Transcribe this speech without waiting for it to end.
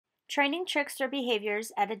Training tricks or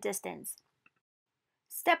behaviors at a distance.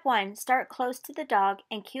 Step 1. Start close to the dog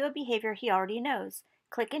and cue a behavior he already knows.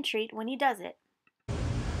 Click and treat when he does it.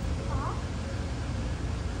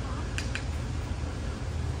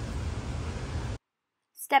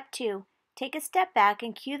 Step 2. Take a step back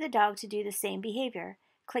and cue the dog to do the same behavior.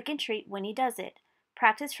 Click and treat when he does it.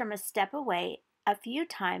 Practice from a step away a few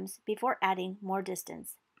times before adding more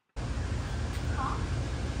distance.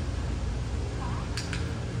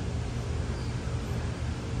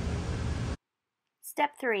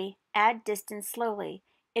 Step 3. Add distance slowly.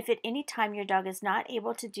 If at any time your dog is not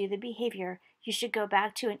able to do the behavior, you should go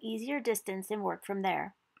back to an easier distance and work from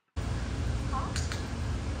there.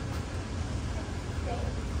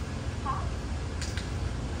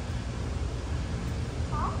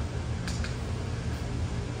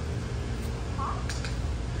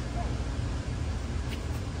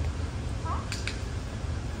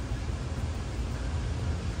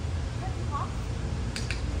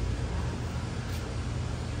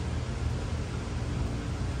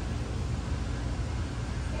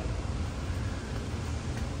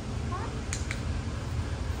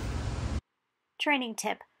 Training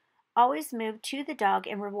tip. Always move to the dog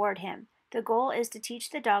and reward him. The goal is to teach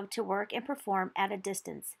the dog to work and perform at a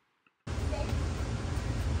distance.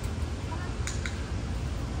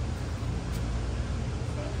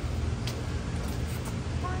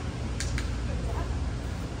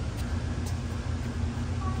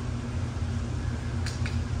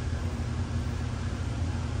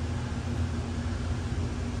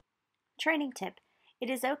 Training tip. It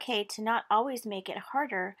is okay to not always make it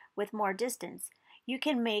harder with more distance. You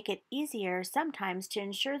can make it easier sometimes to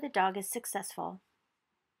ensure the dog is successful.